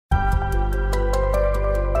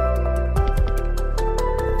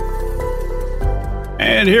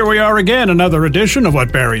And here we are again, another edition of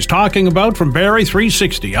What Barry's Talking About from Barry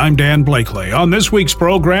 360. I'm Dan Blakely. On this week's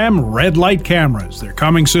program, red light cameras. They're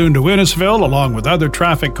coming soon to Innisfil, along with other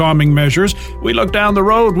traffic calming measures. We look down the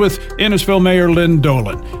road with Innisfil Mayor Lynn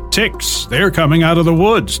Dolan. Ticks, they're coming out of the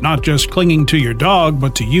woods, not just clinging to your dog,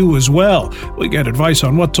 but to you as well. We get advice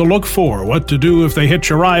on what to look for, what to do if they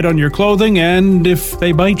hitch a ride on your clothing, and if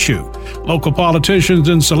they bite you. Local politicians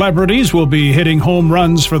and celebrities will be hitting home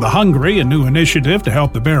runs for the hungry, a new initiative to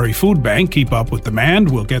help the Barrie Food Bank keep up with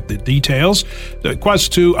demand. We'll get the details. The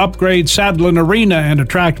quest to upgrade Sadlon Arena and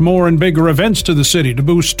attract more and bigger events to the city to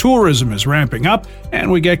boost tourism is ramping up,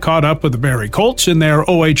 and we get caught up with the Barrie Colts in their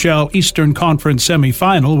OHL Eastern Conference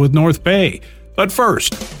semifinal with North Bay. But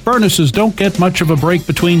first, furnaces don't get much of a break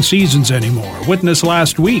between seasons anymore. Witness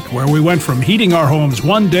last week, where we went from heating our homes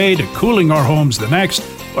one day to cooling our homes the next.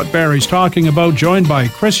 What Barry's talking about, joined by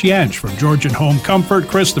Chris Yanch from Georgian Home Comfort.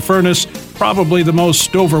 Chris, the furnace, probably the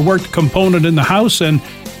most overworked component in the house and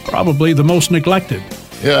probably the most neglected.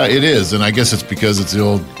 Yeah, it is, and I guess it's because it's the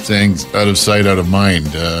old saying, out of sight, out of mind.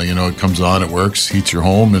 It comes on, it works, heats your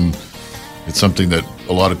home, and it's something that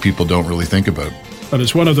a lot of people don't really think about. But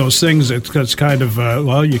it's one of those things that's kind of,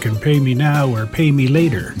 you can pay me now or pay me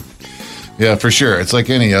later. Yeah, for sure. It's like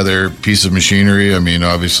any other piece of machinery. I mean,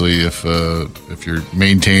 obviously, if you're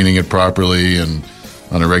maintaining it properly and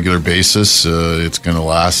on a regular basis, it's going to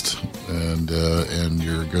last, and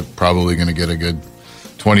you're probably going to get a good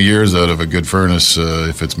 20 years out of a good furnace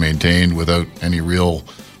if it's maintained without any real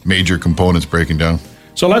major components breaking down.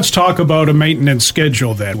 So let's talk about a maintenance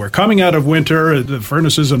schedule then. We're coming out of winter. The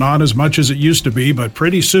furnace isn't on as much as it used to be, but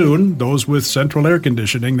pretty soon, those with central air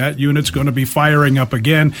conditioning, that unit's going to be firing up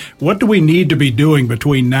again. What do we need to be doing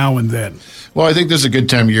between now and then? Well, I think this is a good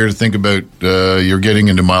time of year to think about you're getting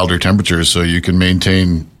into milder temperatures, so you can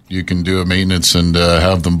do a maintenance and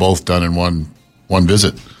have them both done in one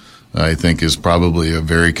visit. I think is probably a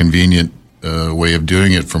very convenient way of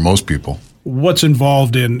doing it for most people. What's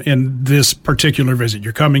involved in this particular visit?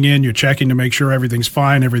 You're coming in, you're checking to make sure everything's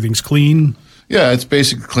fine, everything's clean? Yeah, it's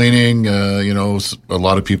basic cleaning. A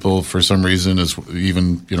lot of people, for some reason,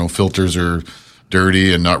 filters are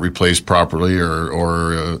dirty and not replaced properly or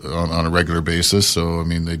on a regular basis. So, I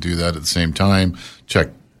mean, they do that at the same time. Check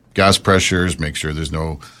gas pressures, make sure there's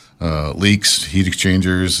no leaks. Heat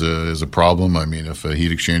exchangers is a problem. I mean, if a heat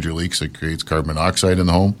exchanger leaks, it creates carbon monoxide in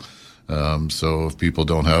the home. So if people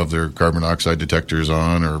don't have their carbon monoxide detectors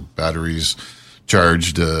on or batteries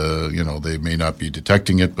charged, they may not be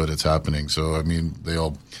detecting it, but it's happening. So, I mean,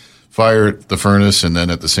 they'll fire the furnace, and then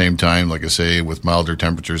at the same time, like I say, with milder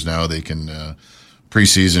temperatures now, they can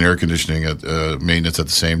pre-season air conditioning at maintenance at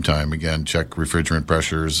the same time. Again, check refrigerant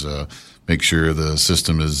pressures, make sure the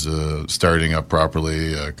system is starting up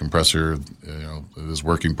properly, compressor is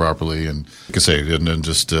working properly, and like I say, and then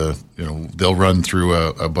just they'll run through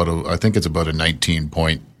I think it's about a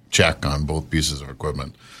 19-point check on both pieces of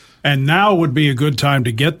equipment. And now would be a good time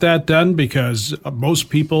to get that done, because most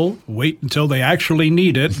people wait until they actually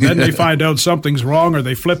need it. Then they find out something's wrong, or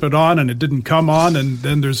they flip it on and it didn't come on, and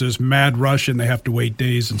then there's this mad rush and they have to wait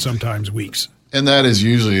days and sometimes weeks. And that is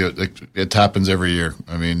usually, it happens every year.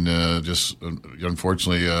 I mean, just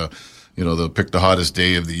unfortunately, they'll pick the hottest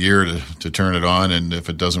day of the year to turn it on, and if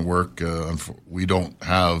it doesn't work, we don't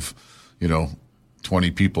have,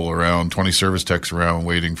 20 people around, 20 service techs around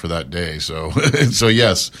waiting for that day. So,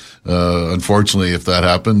 yes, unfortunately, if that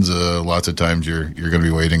happens, lots of times you're going to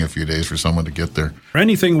be waiting a few days for someone to get there.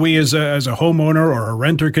 Anything we as a homeowner or a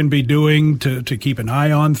renter can be doing to keep an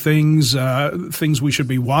eye on things we should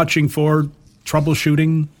be watching for,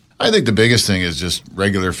 troubleshooting? I think the biggest thing is just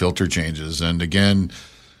regular filter changes. And again,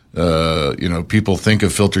 people think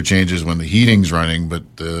of filter changes when the heating's running, but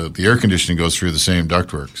the air conditioning goes through the same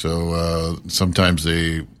ductwork. So sometimes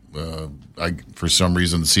for some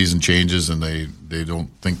reason, the season changes and they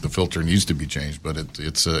don't think the filter needs to be changed. But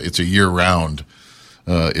it's a year-round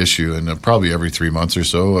issue, and probably every 3 months or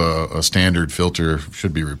so, a standard filter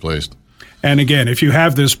should be replaced. And again, if you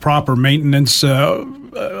have this proper maintenance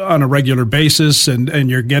on a regular basis and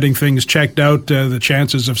you're getting things checked out, the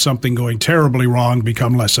chances of something going terribly wrong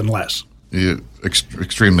become less and less. Yeah,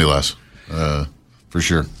 extremely less, for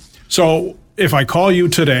sure. So if I call you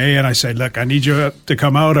today and I say, look, I need you to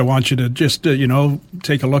come out, I want you to just,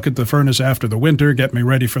 take a look at the furnace after the winter, get me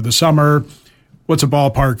ready for the summer, what's a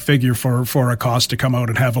ballpark figure for a cost to come out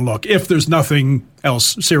and have a look if there's nothing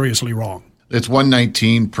else seriously wrong? It's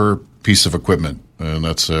 $119 per piece of equipment, and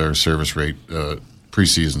that's our service rate.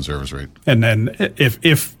 pre-season service rate. And then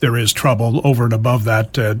if there is trouble over and above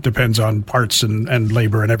that, depends on parts and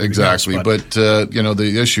labor and everything Exactly. else. But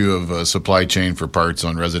the issue of supply chain for parts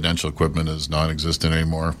on residential equipment is non-existent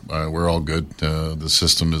anymore. We're all good. The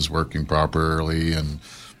system is working properly and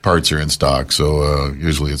parts are in stock. So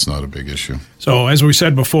usually it's not a big issue. So as we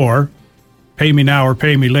said before, pay me now or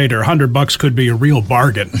pay me later. $100 could be a real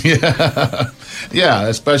bargain. Yeah,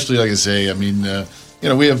 especially like I say, I mean,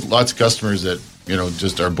 we have lots of customers that,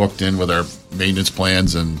 just are booked in with our maintenance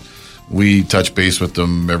plans, and we touch base with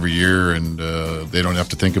them every year, and they don't have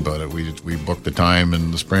to think about it. We book the time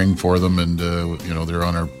in the spring for them, and they're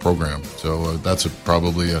on our program. So that's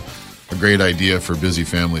probably a great idea for busy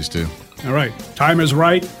families too. All right, time is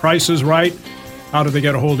right, price is right. How do they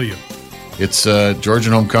get a hold of you? It's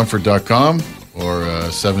GeorgianHomeComfort.com or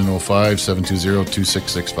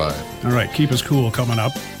 705-720-2665. All right, keep us cool coming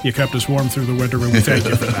up. You kept us warm through the winter, and we thank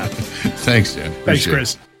you for that. Thanks, Dan. Thanks,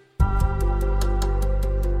 Chris.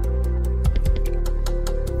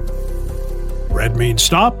 Red means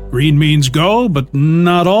stop, green means go, but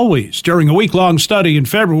not always. During a week-long study in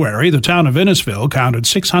February, the town of Innisfil counted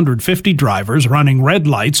 650 drivers running red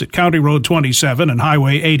lights at County Road 27 and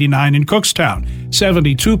Highway 89 in Cookstown,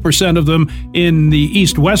 72% of them in the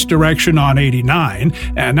east-west direction on 89,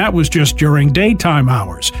 and that was just during daytime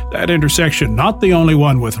hours. That intersection not the only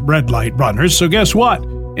one with red light runners, so guess what?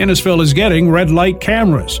 Innisfil is getting red light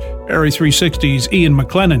cameras. Barrie 360's Ian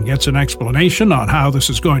McLennan gets an explanation on how this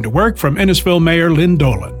is going to work from Innisfil Mayor Lynn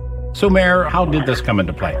Dolan. So, Mayor, how did this come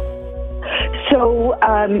into play? So,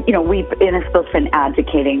 Innisfil's been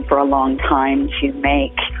advocating for a long time to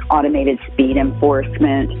make automated speed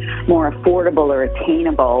enforcement more affordable or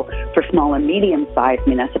attainable for small and medium-sized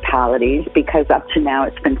municipalities, because up to now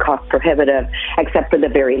it's been cost prohibitive, except for the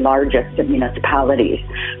very largest of municipalities.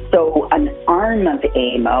 So an arm of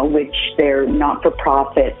AMO, which they're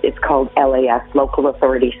not-for-profit, it's called LAS, Local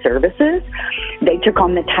Authority Services. They took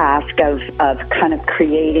on the task of kind of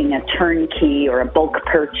creating a turnkey or a bulk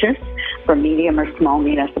purchase for medium or small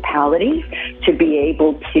municipalities to be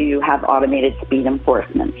able to have automated speed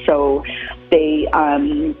enforcement. So they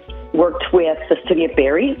worked with the City of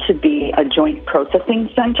Barrie to be a joint processing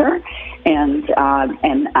center, and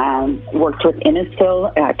worked with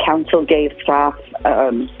Innisfil. Council gave staff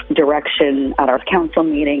direction at our council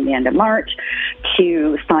meeting the end of March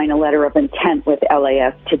to sign a letter of intent with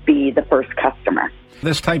LAS to be the first customer.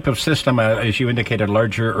 This type of system, as you indicated,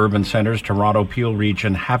 larger urban centers, Toronto, Peel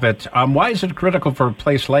region, have it. Why is it critical for a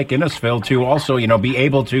place like Innisfil to also, be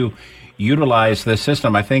able to utilize this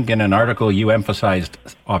system? I think in an article you emphasized,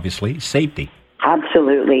 obviously, safety.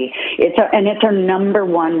 Absolutely. It's our number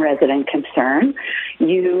one resident concern.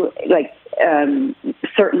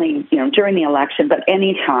 Certainly, during the election, but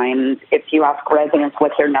any time, if you ask residents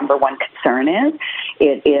what their number one concern is,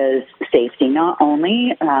 it is safety, not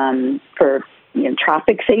only for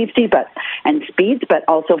traffic safety, and speeds, but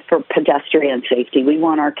also for pedestrian safety. We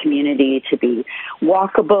want our community to be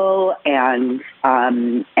walkable and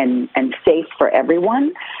safe for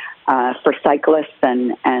everyone, for cyclists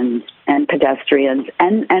and pedestrians,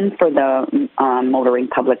 and for the motoring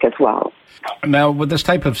public as well. Now, with this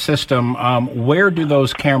type of system, where do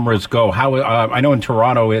those cameras go? How I know in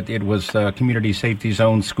Toronto it was community safety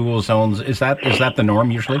zones, school zones. Is that the norm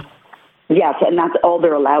usually? Yes, and that's all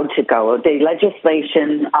they're allowed to go. The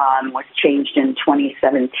legislation was changed in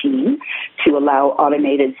 2017 to allow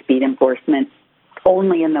automated speed enforcement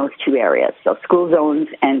only in those two areas. So school zones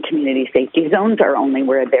and community safety zones are only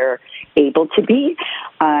where they're able to be.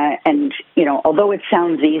 Although it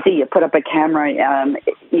sounds easy, you put up a camera,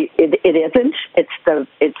 it isn't. It's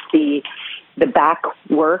the back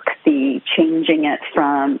work, the changing it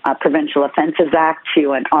from a Provincial Offences Act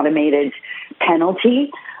to an automated penalty.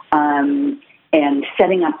 And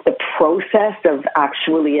setting up the process of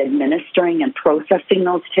actually administering and processing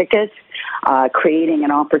those tickets, creating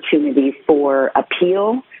an opportunity for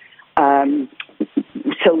appeal.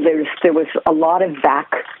 So there was a lot of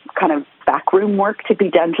backroom work to be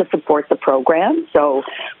done to support the program. So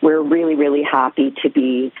we're really, really happy to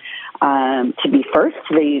be first.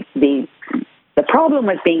 The problem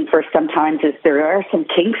with being first sometimes is there are some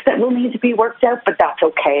kinks that will need to be worked out, but that's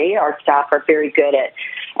okay. Our staff are very good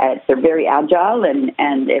they're very agile, and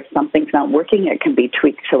if something's not working, it can be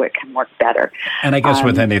tweaked so it can work better. And I guess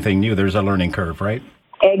with anything new, there's a learning curve, right?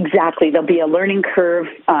 Exactly. There'll be a learning curve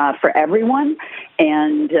for everyone,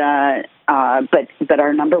 and but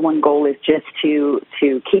our number one goal is just to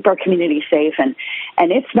keep our community safe, and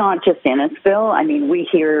it's not just Innisfil. I mean,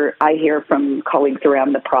 I hear from colleagues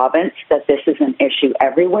around the province that this is an issue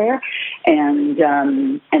everywhere, and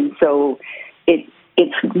so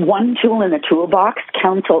it's one tool in the toolbox.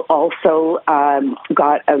 Council also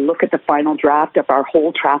got a look at the final draft of our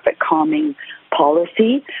whole traffic calming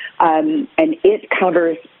policy, and it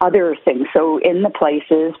covers other things. So in the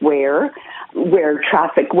places where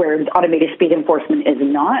automated speed enforcement is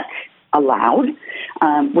not allowed,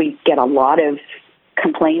 we get a lot of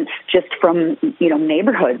complaints just from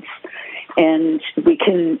neighborhoods, and we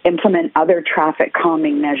can implement other traffic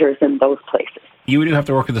calming measures in those places. You do have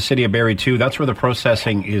to work with the City of Barrie, too. That's where the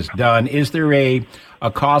processing is done. Is there a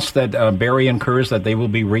cost that Barrie incurs that they will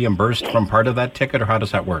be reimbursed from part of that ticket, or how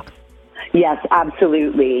does that work? Yes,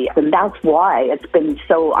 absolutely. And that's why it's been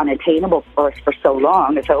so unattainable for us for so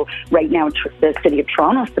long. So right now, the City of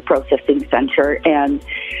Toronto is the processing center, and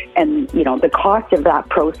the cost of that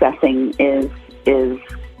processing is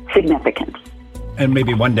significant. And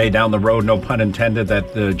maybe one day down the road, no pun intended,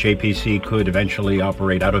 that the JPC could eventually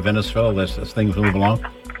operate out of Innisfil as things move along?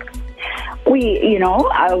 We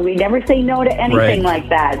never say no to anything like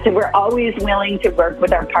that. So we're always willing to work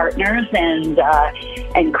with our partners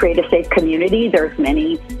and create a safe community. There's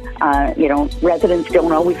many, residents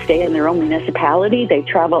don't always stay in their own municipality. They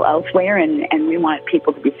travel elsewhere, and we want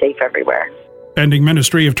people to be safe everywhere. Pending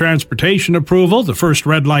Ministry of Transportation approval, the first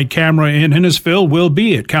red light camera in Innisfil will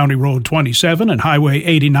be at County Road 27 and Highway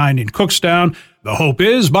 89 in Cookstown. The hope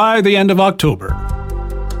is by the end of October.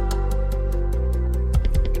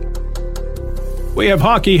 We have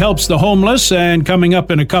Hockey Helps the Homeless, and coming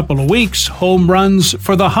up in a couple of weeks, Home Runs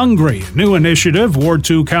for the Hungry, a new initiative Ward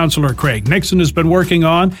 2 Councillor Craig Nixon has been working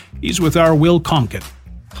on. He's with our Will Conkin.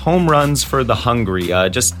 Home Runs for the Hungry.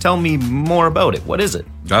 Just tell me more about it. What is it?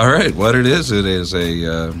 All right, what it is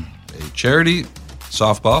a charity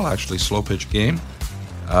softball, actually slow pitch game,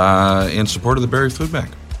 in support of the Barrie Food Bank.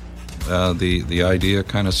 The idea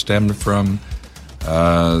kind of stemmed from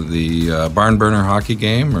the barn burner hockey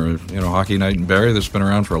game, or hockey night in Barrie, that's been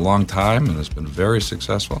around for a long time and has been very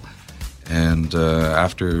successful. And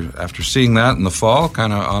after seeing that in the fall,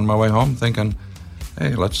 kind of on my way home, thinking,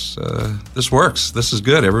 hey, this works. This is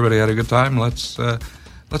good. Everybody had a good time. Let's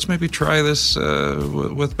maybe try this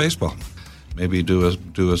with baseball. Maybe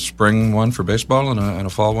do a spring one for baseball and a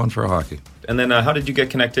fall one for hockey. And then how did you get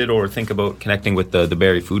connected or think about connecting with the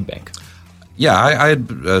Barrie Food Bank? Yeah, I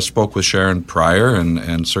had spoke with Sharon prior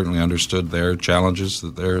and certainly understood their challenges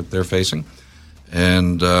that they're facing,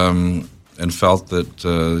 and felt that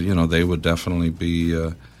they would definitely be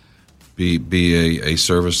a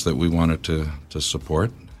service that we wanted to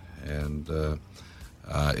support, and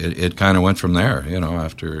it kind of went from there.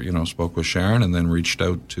 After spoke with Sharon and then reached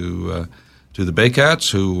out to the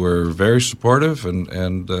Baycats, who were very supportive, and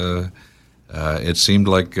it seemed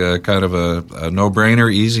like kind of a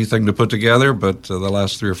no-brainer, easy thing to put together. But the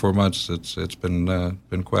last 3 or 4 months, it's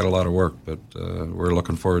been quite a lot of work. But we're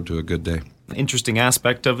looking forward to a good day. An interesting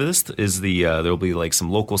aspect of this is there'll be like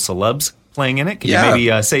some local celebs playing in it. Can you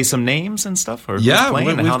maybe say some names and stuff, or who's playing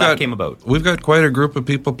and how that came about? We've got quite a group of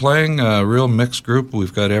people playing, a real mixed group.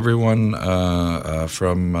 We've got everyone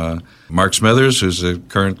from Mark Smithers, who's a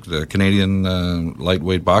current Canadian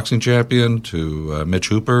lightweight boxing champion, to Mitch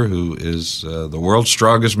Hooper, who is the world's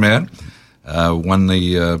strongest man. Won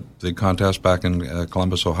the contest back in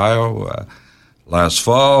Columbus, Ohio last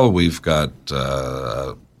fall. We've got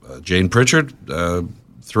Jane Pritchard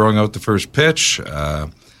throwing out the first pitch.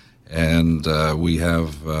 And we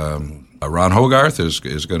have Ron Hogarth is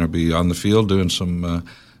going to be on the field doing some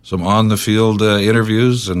on the field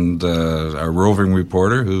interviews, and our roving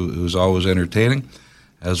reporter who's always entertaining,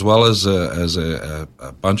 as well as a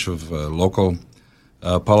bunch of local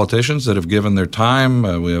politicians that have given their time.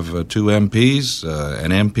 We have 2 MPs,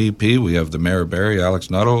 an MPP. We have the Mayor of Barrie, Alex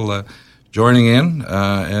Nuttall, joining in,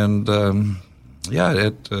 and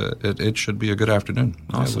it should be a good afternoon.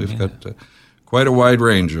 Awesome. We've got quite a wide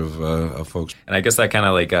range of folks. And I guess that kind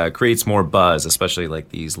of like creates more buzz, especially like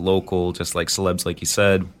these local, just like celebs, like you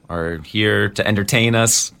said, are here to entertain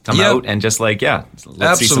us, come out and just like, let's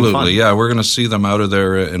absolutely. See some fun. Yeah, we're going to see them out of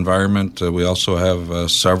their environment. We also have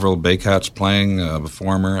several Baycats playing,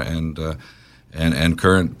 former and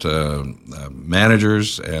current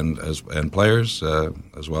managers and players,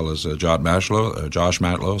 as well as Josh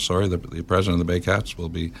Matlow, the president of the Baycats, will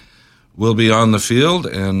be on the field,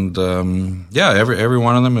 and every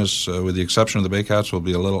one of them is, with the exception of the Baycats, will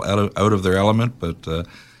be a little out of their element, but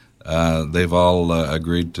they've all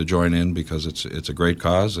agreed to join in because it's a great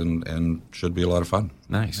cause and should be a lot of fun.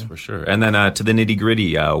 Nice, for sure. And then to the nitty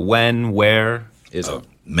gritty, when, where is it?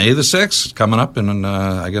 May the 6th, coming up in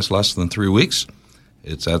I guess less than 3 weeks.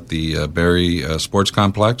 It's at the Barrie Sports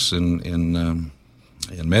Complex in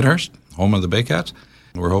Midhurst, home of the Baycats.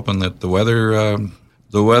 We're hoping that the weather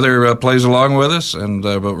the weather plays along with us, and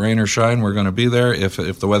but rain or shine, we're going to be there. If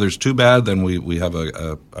the weather's too bad, then we have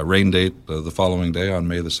a rain date the following day on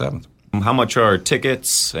May the 7th. How much are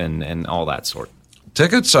tickets and all that sort?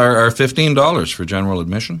 Tickets are $15 for general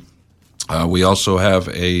admission. We also have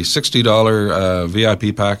a $60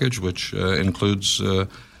 VIP package, which includes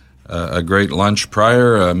a great lunch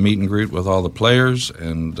prior, a meet and greet with all the players,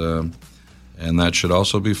 and that should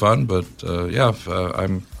also be fun. But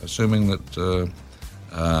I'm assuming that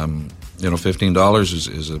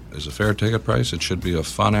 $15 is a fair ticket price. It should be a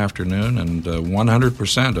fun afternoon, and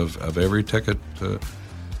 100% of every ticket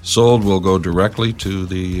sold will go directly to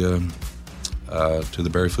the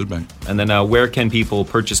Barrie Food Bank. And then where can people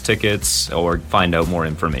purchase tickets or find out more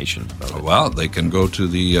information about it? Well, they can go to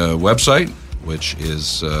the website, which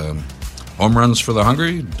is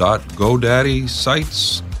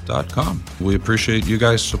homerunsforthehungry.godaddysite.com. We appreciate you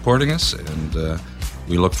guys supporting us, and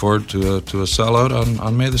we look forward to a sellout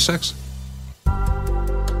on May the 6th.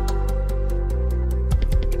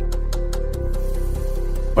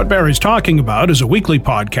 What Barrie's Talking About is a weekly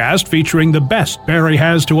podcast featuring the best Barrie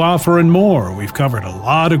has to offer and more. We've covered a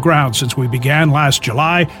lot of ground since we began last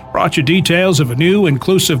July, brought you details of a new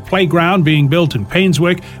inclusive playground being built in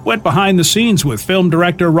Painswick, went behind the scenes with film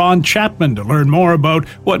director Ron Chapman to learn more about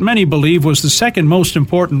what many believe was the second most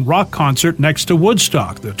important rock concert next to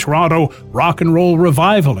Woodstock, the Toronto Rock and Roll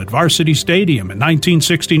Revival at Varsity Stadium in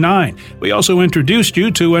 1969. We also introduced you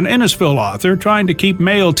to an Innisfil author trying to keep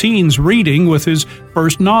male teens reading with his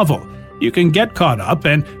first novel. You can get caught up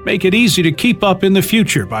and make it easy to keep up in the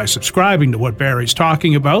future by subscribing to What Barrie's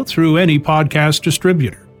Talking About through any podcast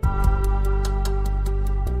distributor.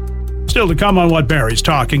 Still to come on What Barrie's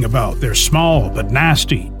Talking About, they're small but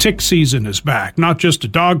nasty. Tick season is back. Not just a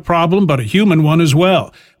dog problem, but a human one as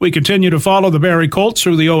well. We continue to follow the Barrie Colts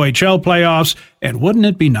through the OHL playoffs, and wouldn't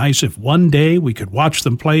it be nice if one day we could watch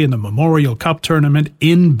them play in the Memorial Cup tournament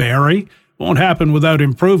in Barrie? Won't happen without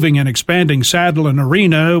improving and expanding Saddle and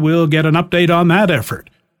Arena. We'll get an update on that effort.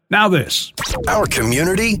 Now this. Our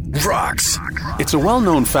community rocks. It's a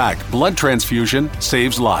well-known fact blood transfusion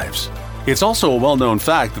saves lives. It's also a well-known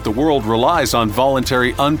fact that the world relies on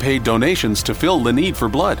voluntary unpaid donations to fill the need for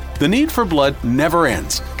blood. The need for blood never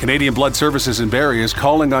ends. Canadian Blood Services in Barrie is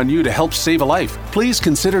calling on you to help save a life. Please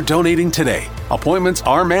consider donating today. Appointments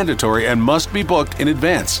are mandatory and must be booked in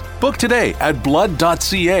advance. Book today at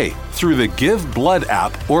blood.ca through the Give Blood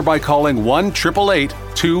app or by calling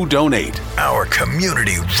 1-888-2-DONATE. Our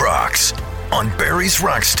community rocks on Barrie's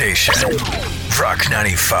Rock Station. Rock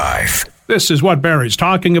 95. This is What Barrie's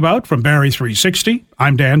Talking About from Barrie 360.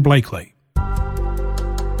 I'm Dan Blakely.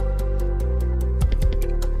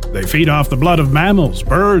 They feed off the blood of mammals,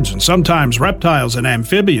 birds, and sometimes reptiles and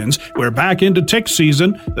amphibians. We're back into tick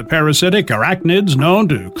season. The parasitic arachnids known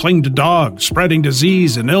to cling to dogs, spreading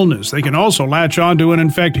disease and illness. They can also latch onto and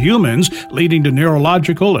infect humans, leading to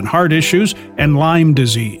neurological and heart issues and Lyme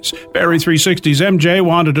disease. Barrie 360's MJ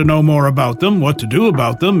wanted to know more about them, what to do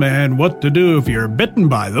about them, and what to do if you're bitten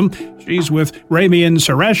by them. She's with Ramian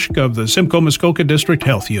Suresh of the Simcoe Muskoka District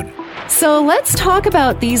Health Unit. So let's talk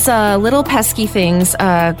about these little pesky things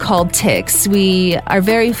called ticks. We are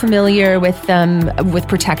very familiar with them with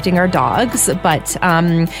protecting our dogs, but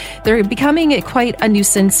they're becoming quite a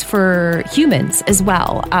nuisance for humans as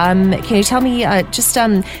well. Can you tell me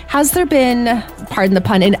has there been, pardon the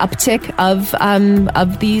pun, an uptick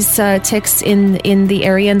of these ticks in the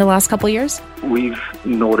area in the last couple of years? We've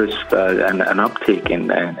noticed an uptake in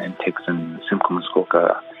ticks in Simcoe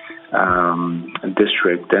Muskoka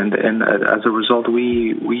district, and as a result,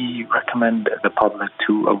 we recommend the public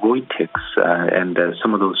to avoid ticks. And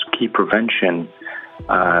some of those key prevention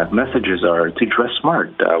messages are to dress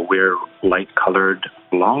smart, wear light-colored,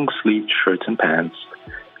 long-sleeved shirts and pants,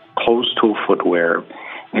 closed-toe footwear,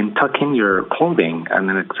 and tuck in your clothing.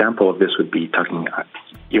 And an example of this would be tucking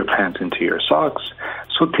your pants into your socks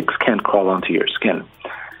so ticks can't crawl onto your skin.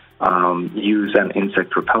 Use an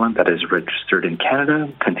insect repellent that is registered in Canada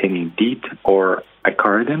containing DEET or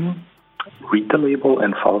icaridin. Read the label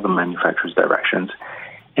and follow the manufacturer's directions.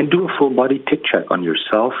 And do a full-body tick check on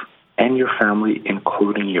yourself and your family,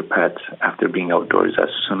 including your pets, after being outdoors as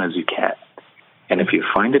soon as you can. And if you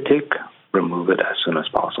find a tick, remove it as soon as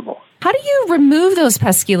possible. How do you remove those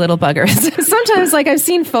pesky little buggers? Sometimes, I've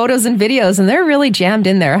seen photos and videos, and they're really jammed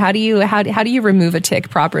in there. How do you remove a tick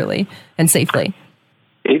properly and safely?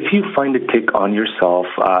 If you find a tick on yourself,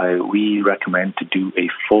 we recommend to do a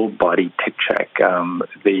full-body tick check.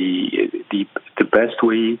 The best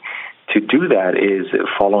way to do that is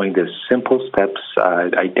following the simple steps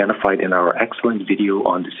identified in our excellent video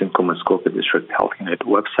on the Simcoe Muskoka District Health Unit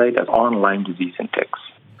website on Lyme disease and ticks.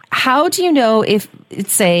 How do you know if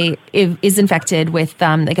it's is infected with,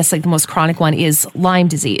 I guess like the most chronic one is Lyme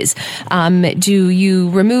disease? Do you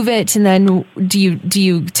remove it and then do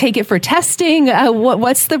you take it for testing?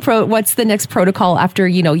 What's the next protocol after,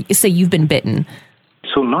 say you've been bitten?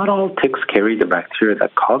 So not all ticks carry the bacteria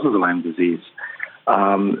that causes Lyme disease.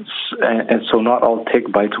 And so not all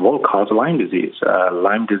tick bites will cause Lyme disease.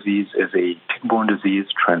 Lyme disease is a tick-borne disease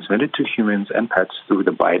transmitted to humans and pets through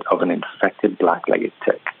the bite of an infected black-legged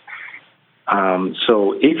tick.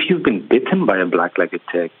 So if you've been bitten by a black-legged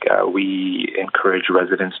tick, we encourage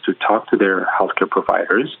residents to talk to their healthcare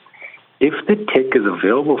providers. If the tick is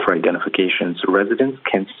available for identification, so residents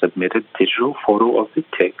can submit a digital photo of the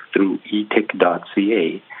tick through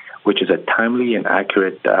etick.ca, which is a timely and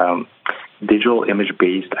accurate digital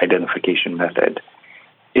image-based identification method.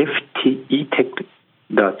 If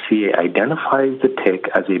etick.ca identifies the tick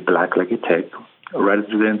as a black-legged tick,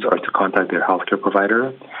 residents are to contact their healthcare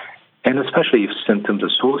provider, and especially if symptoms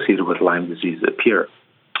associated with Lyme disease appear.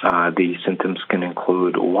 The symptoms can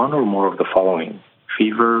include one or more of the following: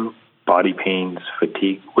 fever, body pains,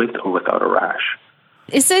 fatigue with or without a rash.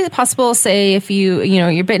 Is it possible, say, if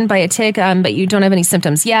you're bitten by a tick, but you don't have any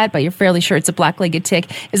symptoms yet, but you're fairly sure it's a black-legged tick,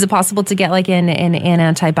 is it possible to get like an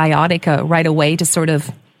antibiotic right away to sort of,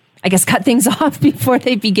 I guess, cut things off before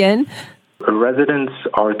they begin? Residents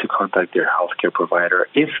are to contact their healthcare provider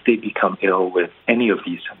if they become ill with any of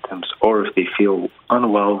these symptoms or if they feel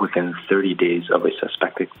unwell within 30 days of a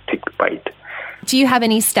suspected tick bite. Do you have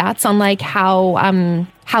any stats on like how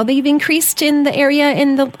they've increased in the area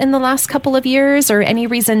in the last couple of years, or any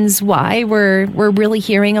reasons why we're really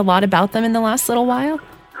hearing a lot about them in the last little while?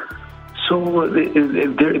 So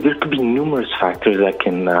there could be numerous factors that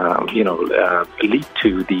can lead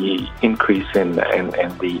to the increase in the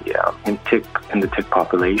tick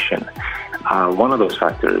population. One of those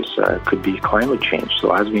factors could be climate change.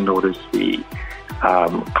 So as we notice the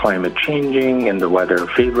climate changing and the weather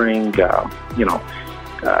favoring,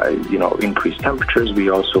 increased temperatures, we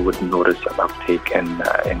also would notice an uptake in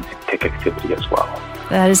tick activity as well.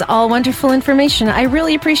 That is all wonderful information. I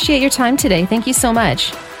really appreciate your time today. Thank you so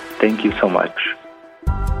much. Thank you so much.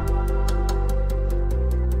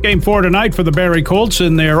 Game 4 tonight for the Barrie Colts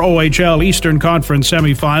in their OHL Eastern Conference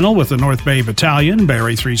semifinal with the North Bay Battalion.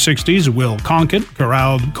 Barrie 360's Will Conkett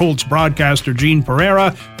corralled Colts broadcaster Gene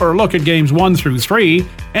Pereira for a look at games 1 through 3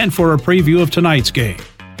 and for a preview of tonight's game.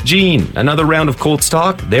 Gene, another round of Colts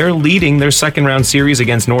talk. They're leading their second round series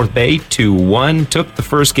against North Bay 2-1. Took the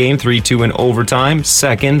first game 3-2 in overtime.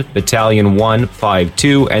 Second, Battalion won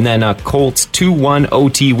 5-2. And then a Colts 2-1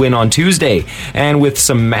 OT win on Tuesday. And with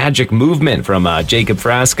some magic movement from Jacob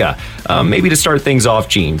Frasca. Maybe to start things off,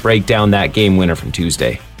 Gene, break down that game winner from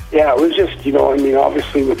Tuesday. Yeah, it was just,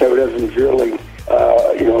 obviously without Evan Vierling,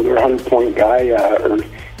 their 100-point guy,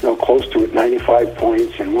 close to it, 95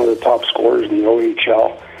 points, and one of the top scorers in the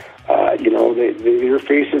OHL. They were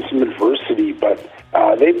facing some adversity, but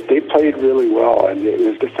they played really well, and it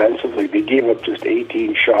was defensively. They gave up just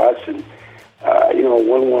 18 shots, and a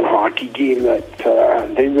 1-1 hockey game that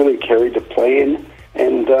they really carried the play in.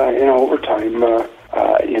 And in overtime,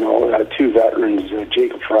 two veterans,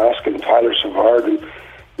 Jacob Frasca and Tyler Savard,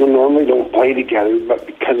 who normally don't play together, but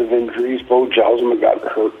because of injuries, Bo Jelsma got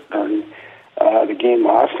hurt during the game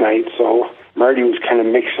last night, so Marty was kind of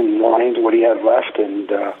mixing lines what he had left, and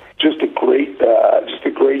just a great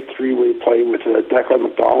three-way play with Declan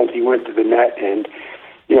McDonald. He went to the net, and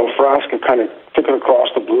Frasca kind of took it across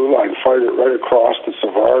the blue line, fired it right across to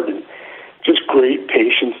Savard, and just great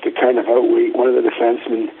patience to kind of outweight one of the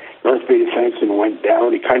defensemen. North Bay defenseman went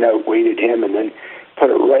down. He kind of outweighted him, and then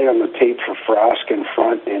put it right on the tape for Frasca in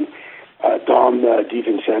front, and Dom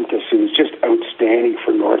DiVincentis, who was just outstanding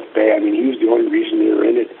for North Bay. I mean, he was the only reason they were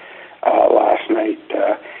in it last night.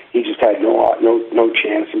 He just had no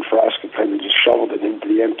chance, and Frasca kind of just shoveled it into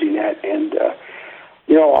the empty net. And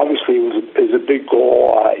obviously it was a big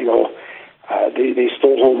goal. They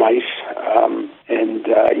stole home ice, and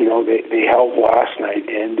they held last night,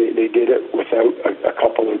 and they did it without a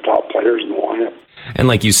couple of the top players in the lineup. And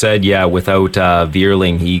like you said, without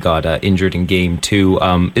Vierling, he got injured in Game 2.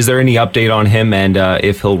 Is there any update on him, and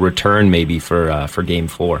if he'll return maybe for Game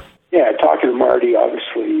 4? Yeah, talking to Marty,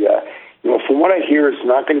 obviously, from what I hear, it's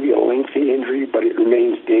not going to be a lengthy injury, but it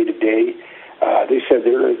remains day to day. They said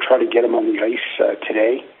they're going to try to get him on the ice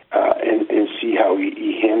today and see how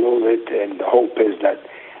he handles it, and the hope is that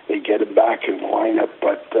they get him back in the lineup.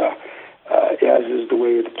 But as is the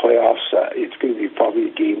way of the playoffs, it's going to be probably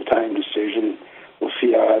a game-time decision. We'll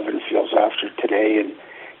see how Evan feels after today, and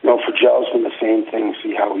for Jelsman, the same thing.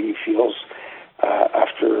 See how he feels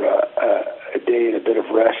after a day and a bit of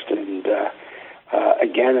rest. And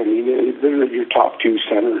again, I mean, they're your top two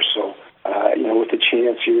centers, so, with the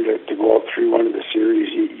chance here to go up 3-1 of the series,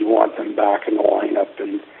 you want them back in the lineup.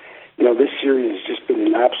 And, this series has just been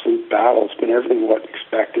an absolute battle. It's been everything what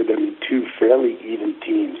expected. I mean, two fairly even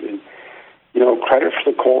teams. And, credit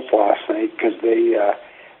for the Colts last night because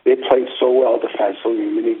they played so well defensively. I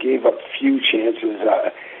mean, they gave up few chances.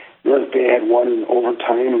 North Bay had one in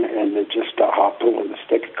overtime, and they just hopped over the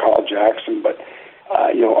stick of Kyle Jackson. But,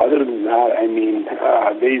 other than that, I mean,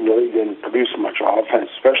 they really didn't produce much offense,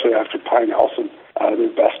 especially after Ty Nelson, their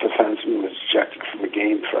best defenseman, was ejected from the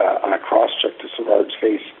game on a cross-check to Savard's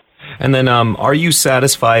face. And then, are you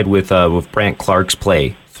satisfied with Brandt Clarke's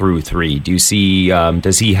play through 3? Do you see?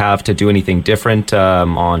 Does he have to do anything different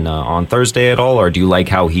on Thursday at all, or do you like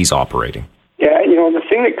how he's operating? Yeah, the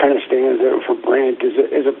thing that kind of stands out for Brandt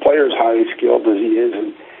is a player as highly skilled as he is,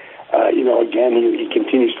 and again, he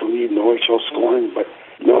continues to lead in OHL scoring, but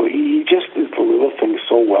he just does the little things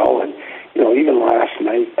so well, and even last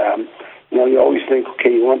night. You always think,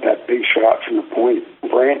 okay, you want that big shot from the point.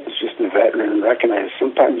 Brandt is just a veteran and recognizes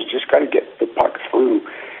sometimes you just got to get the puck through.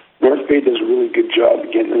 North Bay does a really good job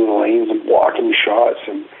of getting in the lanes and blocking shots.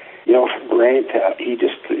 And, for Brandt, he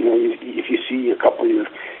just, if you see a couple of your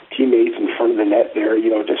teammates in front of the net there,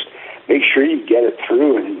 just make sure you get it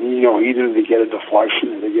through. And, either they get a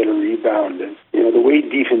deflection or they get a rebound. And, the way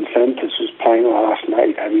DeFincentis was playing last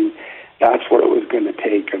night, I mean, that's what it was going to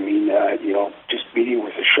take. I mean, just beating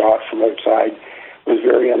with a shot from outside was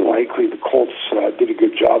very unlikely. The Colts did a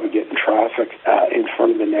good job of getting traffic in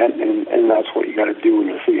front of the net, and that's what you got to do when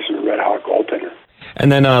you're facing a red-hot goaltender.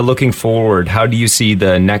 And then looking forward, how do you see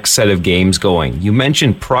the next set of games going? You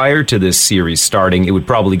mentioned prior to this series starting, it would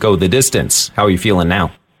probably go the distance. How are you feeling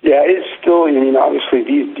now? Yeah, it's still, obviously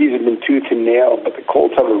these have been tooth and nail, but the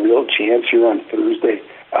Colts have a real chance here on Thursday.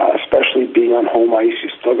 Especially being on home ice, you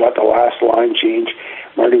still got the last line change.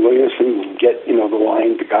 Marty Williamson can get, the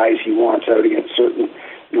line, the guys he wants out against certain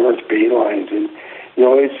North Bay lines. And,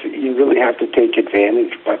 you really have to take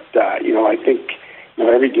advantage. But, I think,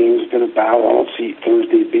 every game's been a battle. I don't see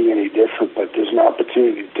Thursday being any different, but there's an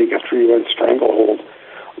opportunity to take a 3-1 stranglehold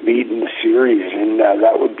lead in the series, and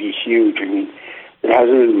that would be huge. I mean, there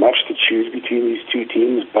hasn't been much to choose between these two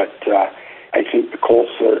teams, but I think the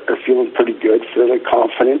Colts are feeling pretty good, fairly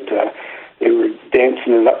confident. They were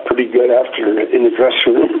dancing it up pretty good in the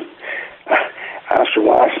dressing room after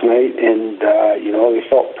last night, and they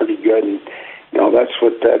felt pretty good. And that's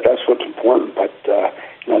what's important. But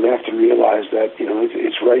they have to realize that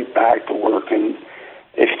it's right back to work. And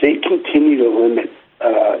if they continue to limit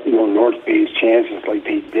North Bay's chances like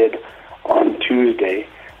they did on Tuesday,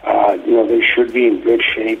 they should be in good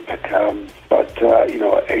shape. But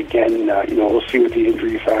again, we'll see with the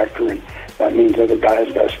injury factor, and that means other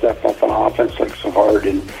guys got to step up on offense like Savard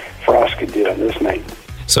and Frasca did on this night.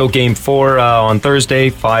 So game 4 on Thursday,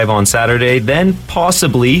 5 on Saturday, then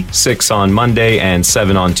possibly 6 on Monday and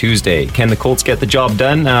 7 on Tuesday. Can the Colts get the job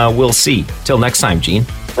done? We'll see. Till next time, Gene.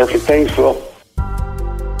 Perfect. Thanks, Phil.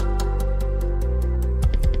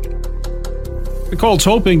 The Colts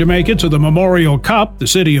hoping to make it to the Memorial Cup, the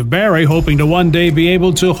city of Barrie hoping to one day be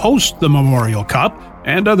able to host the Memorial Cup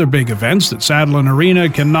and other big events that Saddlin Arena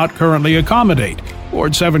cannot currently accommodate.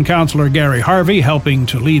 Ward 7 Councillor Gary Harvey helping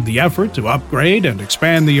to lead the effort to upgrade and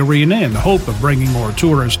expand the arena in the hope of bringing more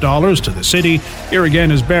tourist dollars to the city. Here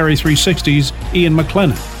again is Barrie 360's Ian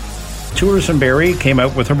McLennan. Tourism Barrie came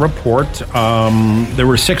out with a report. There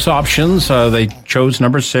were 6 options. They chose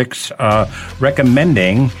number 6,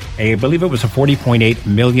 recommending I believe it was a $40.8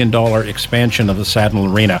 million expansion of the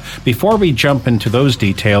Saddle Arena. Before we jump into those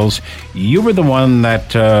details, you were the one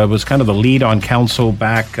that was kind of the lead on council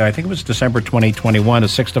back, I think it was December 2021, a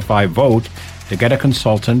 6-5 vote to get a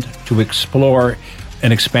consultant to explore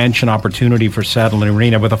an expansion opportunity for Saddle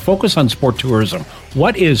Arena with a focus on sport tourism.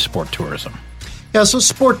 What is sport tourism? Yeah, so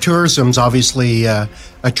sport tourism's obviously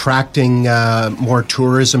attracting more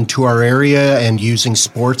tourism to our area and using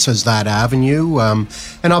sports as that avenue.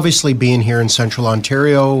 And obviously being here in Central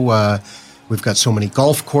Ontario, we've got so many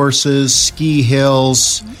golf courses, ski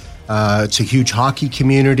hills. It's a huge hockey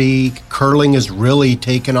community. Curling has really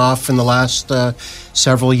taken off in the last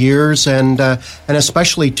several years, and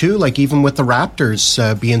especially too, like even with the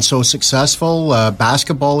Raptors being so successful,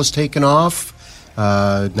 basketball has taken off.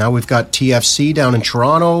 Now we've got TFC down in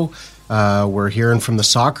Toronto. We're hearing from the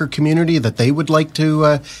soccer community that they would like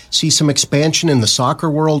to see some expansion in the soccer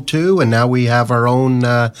world too. And now we have our own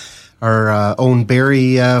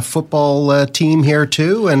Barrie football team here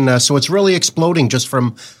too. And so it's really exploding just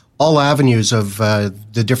from all avenues of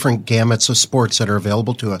the different gamuts of sports that are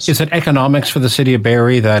available to us. Is it economics for the city of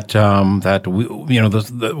Barrie that that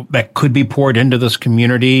could be poured into this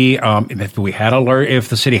community? If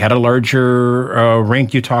the city had a larger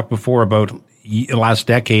rink, you talked before about last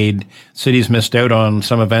decade, cities missed out on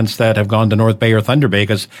some events that have gone to North Bay or Thunder Bay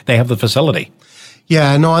because they have the facility.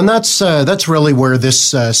 Yeah, no, and that's really where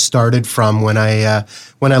this started from. When I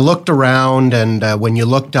looked around and when you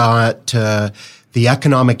looked at the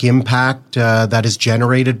economic impact that is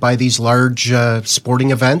generated by these large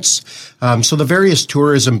sporting events. So the various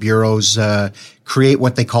tourism bureaus create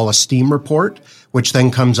what they call a STEAM report, which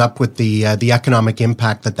then comes up with the economic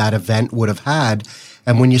impact that event would have had.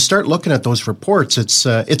 And when you start looking at those reports, it's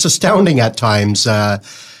astounding at times.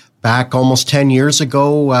 Back almost 10 years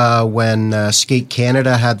ago, when Skate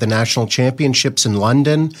Canada had the national championships in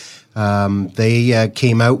London, they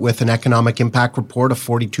came out with an economic impact report of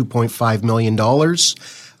 $42.5 million.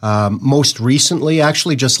 Most recently,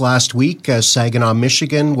 actually just last week, Saginaw,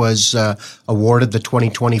 Michigan was awarded the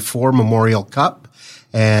 2024 Memorial Cup,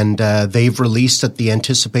 and they've released that the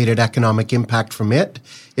anticipated economic impact from it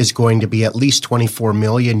is going to be at least $24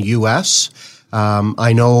 million US.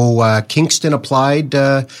 I know Kingston applied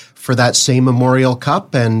for that same Memorial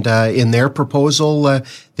Cup, and in their proposal,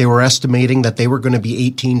 they were estimating that they were going to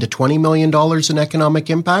be $18 to $20 million in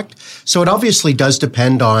economic impact. So it obviously does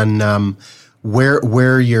depend on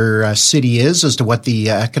where your city is as to what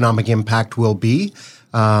the economic impact will be.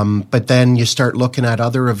 But then you start looking at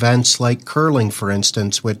other events like curling, for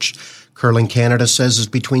instance, which Curling Canada says is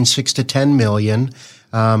between 6 to 10 million.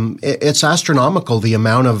 It's astronomical, the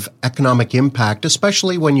amount of economic impact,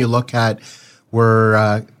 especially when you look at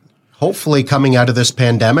we're hopefully coming out of this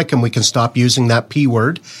pandemic and we can stop using that P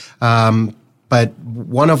word. But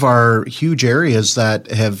one of our huge areas that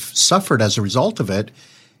have suffered as a result of it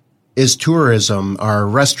is tourism, our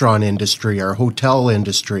restaurant industry, our hotel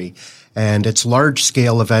industry. And it's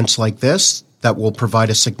large-scale events like this that will provide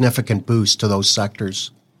a significant boost to those sectors.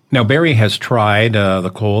 Now, Barrie has tried,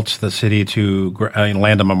 the Colts, the city, to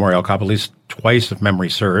land a Memorial Cup at least twice, if memory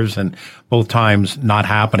serves, and both times not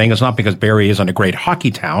happening. It's not because Barrie isn't a great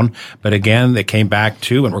hockey town, but again, they came back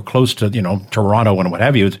to, and we're close to, Toronto and what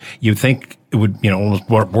have you. You'd think it would, almost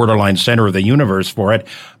borderline center of the universe for it.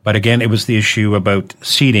 But again, it was the issue about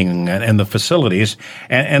seating and the facilities.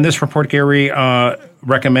 And this report, Gary,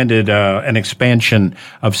 recommended an expansion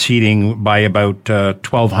of seating by about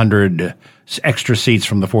 1,200 extra seats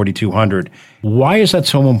from the 4,200. Why is that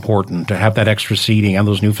so important to have that extra seating and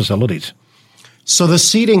those new facilities? So the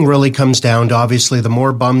seating really comes down to, obviously, the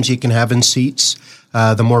more bums you can have in seats,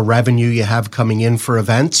 the more revenue you have coming in for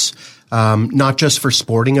events, not just for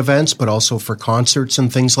sporting events, but also for concerts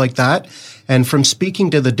and things like that. And from speaking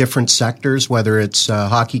to the different sectors, whether it's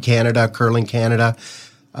Hockey Canada, Curling Canada,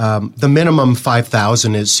 the minimum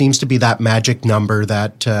 5,000 seems to be that magic number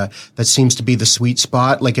that seems to be the sweet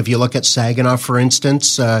spot. Like if you look at Saginaw, for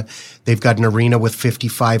instance, they've got an arena with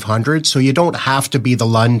 5,500, so you don't have to be the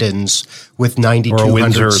Londons with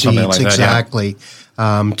 9,200 seats like exactly. That,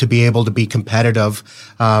 yeah. To be able to be competitive.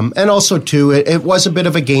 And also, too, it was a bit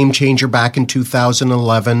of a game changer back in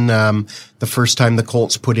 2011, the first time the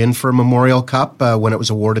Colts put in for a Memorial Cup when it was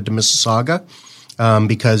awarded to Mississauga.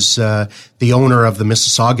 Because the owner of the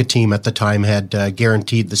Mississauga team at the time had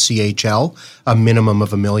guaranteed the CHL a minimum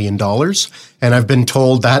of $1 million. And I've been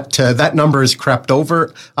told that that number has crept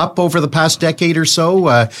up over the past decade or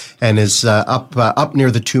so and is up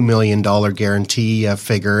near the $2 million guarantee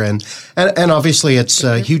figure. And obviously it's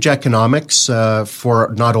huge economics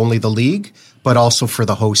for not only the league, but also for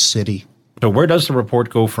the host city. So where does the report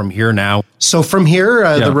go from here now? So from here,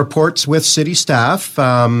 the report's with city staff,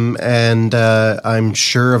 and I'm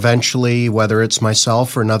sure eventually, whether it's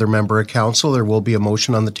myself or another member of council, there will be a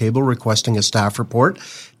motion on the table requesting a staff report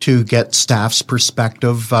to get staff's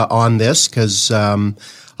perspective on this, because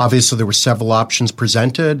obviously there were several options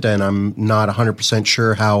presented, and I'm not 100%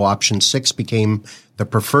 sure how option 6 became the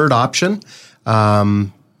preferred option,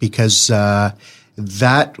 because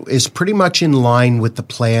that is pretty much in line with the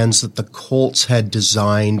plans that the Colts had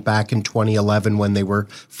designed back in 2011 when they were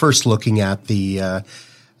first looking at the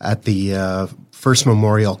first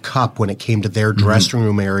Memorial Cup when it came to their dressing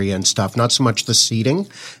room area and stuff. Not so much the seating,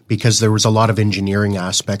 because there was a lot of engineering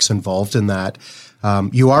aspects involved in that.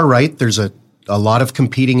 You are right. There's a lot of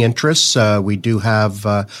competing interests. We do have,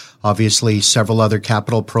 obviously, several other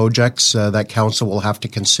capital projects that council will have to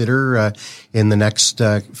consider in the next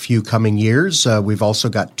few coming years. We've also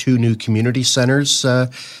got 2 new community centers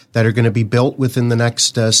that are going to be built within the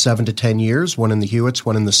next 7 to 10 years, one in the Hewitts,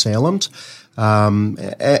 one in the Salems.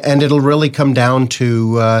 And it'll really come down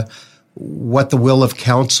to what the will of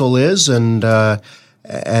council is and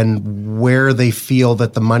where they feel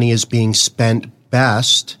that the money is being spent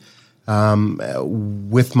best.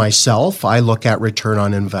 With myself, I look at return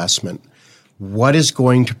on investment. What is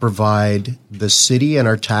going to provide the city and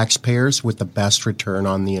our taxpayers with the best return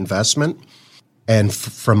on the investment? And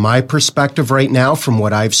from my perspective right now, from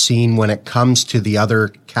what I've seen when it comes to the other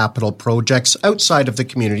capital projects outside of the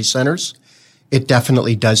community centers, it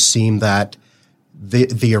definitely does seem that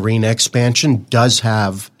the arena expansion does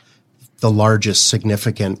have the largest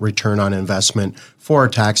significant return on investment for our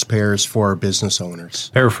taxpayers, for our business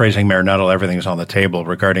owners. Paraphrasing Mayor Nuttall, everything's on the table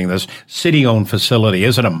regarding this city-owned facility.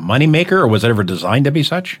 Is it a moneymaker, or was it ever designed to be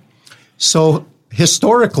such? So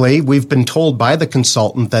historically, we've been told by the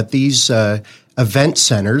consultant that these event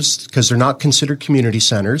centers, because they're not considered community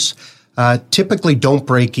centers, typically don't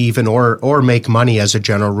break even or make money as a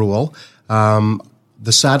general rule.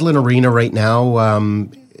 The Sadlon Arena right now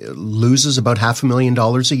loses about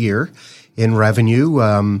 $500,000 a year in revenue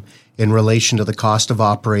in relation to the cost of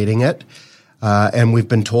operating it. And we've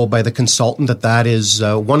been told by the consultant that is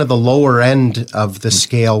one of the lower end of the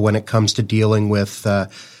scale when it comes to dealing with the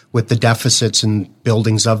deficits in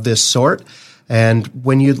buildings of this sort. And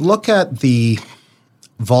when you look at the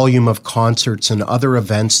volume of concerts and other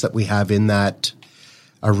events that we have in that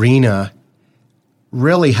arena,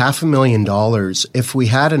 really $500,000, if we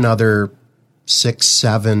had another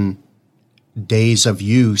 6-7 days of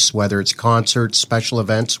use, whether it's concerts, special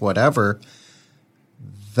events, whatever,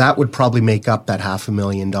 that would probably make up that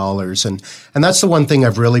 $500,000. And that's the one thing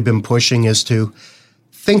I've really been pushing is to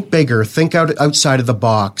think bigger, think outside of the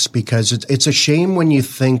box, because it's a shame when you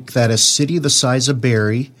think that a city the size of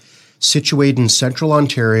Barrie, situated in central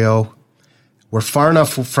Ontario, we're far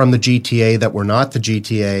enough from the GTA that we're not the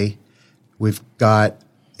GTA. We've got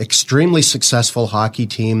extremely successful hockey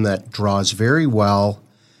team that draws very well.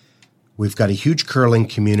 We've got a huge curling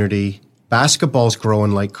community. Basketball's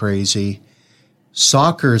growing like crazy.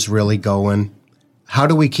 Soccer's really going. How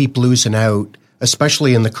do we keep losing out,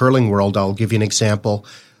 especially in the curling world? I'll give you an example.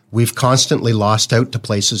 We've constantly lost out to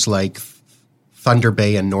places like Thunder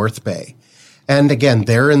Bay and North Bay. And again,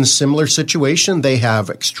 they're in a similar situation. They have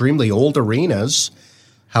extremely old arenas.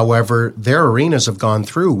 However, their arenas have gone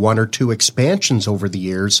through 1 or 2 expansions over the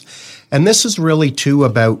years. And this is really, too,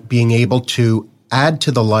 about being able to add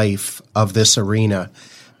to the life of this arena.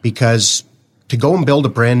 Because to go and build a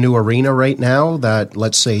brand new arena right now that,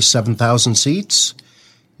 let's say, 7,000 seats,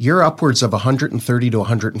 you're upwards of $130 to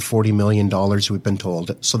 $140 million, we've been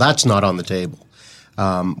told. So that's not on the table.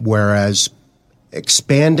 Whereas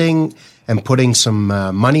expanding and putting some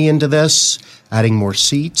money into this, adding more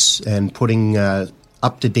seats and putting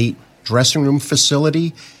up-to-date dressing room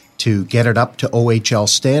facility to get it up to OHL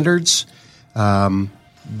standards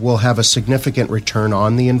will have a significant return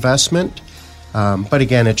on the investment. But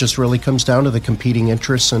again, it just really comes down to the competing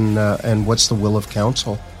interests and what's the will of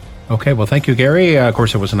council. Okay, well, thank you, Gary. Of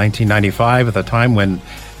course, it was in 1995 at the time when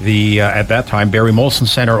at that time, Barrie Molson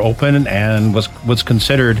Centre opened and was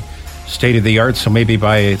considered state-of-the-art. So maybe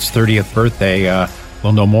by its 30th birthday,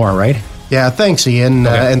 we'll know more, right? Yeah, thanks, Ian,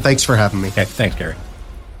 and thanks for having me. Okay, thanks, Gary.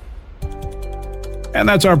 And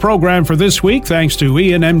that's our program for this week. Thanks to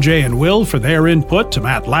Ian, MJ, and Will for their input, to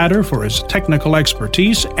Matt Ladder for his technical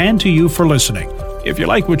expertise, and to you for listening. If you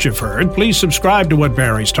like what you've heard, please subscribe to What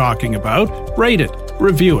Barrie's Talking About, rate it,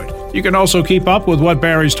 review it. You can also keep up with What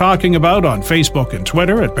Barrie's Talking About on Facebook and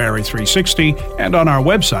Twitter at Barrie360 and on our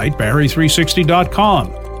website,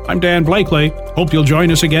 Barrie360.com. I'm Dan Blakely. Hope you'll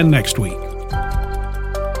join us again next week.